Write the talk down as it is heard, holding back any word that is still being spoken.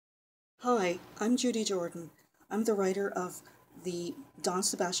Hi, I'm Judy Jordan. I'm the writer of the Don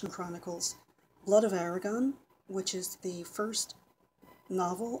Sebastian Chronicles, Blood of Aragon, which is the first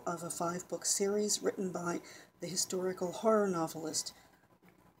novel of a 5-book series written by the historical horror novelist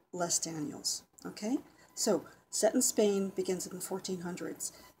Les Daniels. Okay? So, set in Spain, begins in the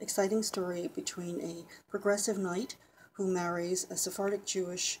 1400s. Exciting story between a progressive knight who marries a Sephardic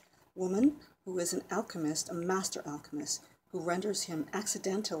Jewish woman who is an alchemist, a master alchemist, who renders him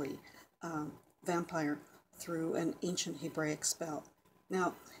accidentally vampire through an ancient Hebraic spell.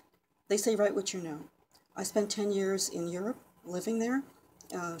 Now, they say write what you know. I spent 10 years in Europe living there,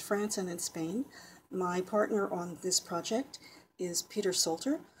 France and in Spain. My partner on this project is Peter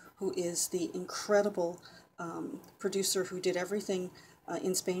Salter, who is the incredible producer who did everything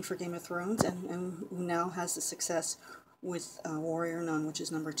in Spain for Game of Thrones and who now has the success with Warrior Nun, which is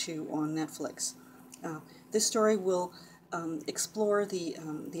 #2 on Netflix. This story will explore the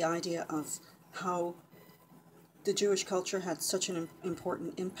idea of how the Jewish culture had such an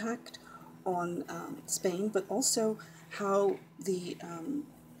important impact on Spain, but also how the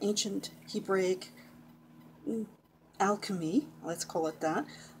ancient Hebraic alchemy, let's call it that,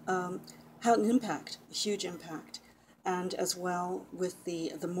 had an impact, a huge impact, and as well with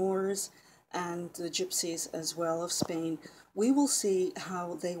the Moors and the Gypsies as well of Spain, we will see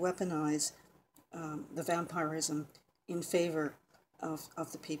how they weaponize the vampirism in favor of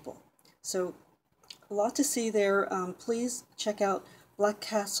the people. So a lot to see there. Please check out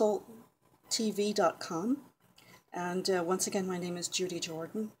blackcastletv.com. And once again, my name is Judy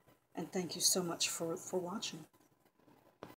Jordan, and thank you so much for watching.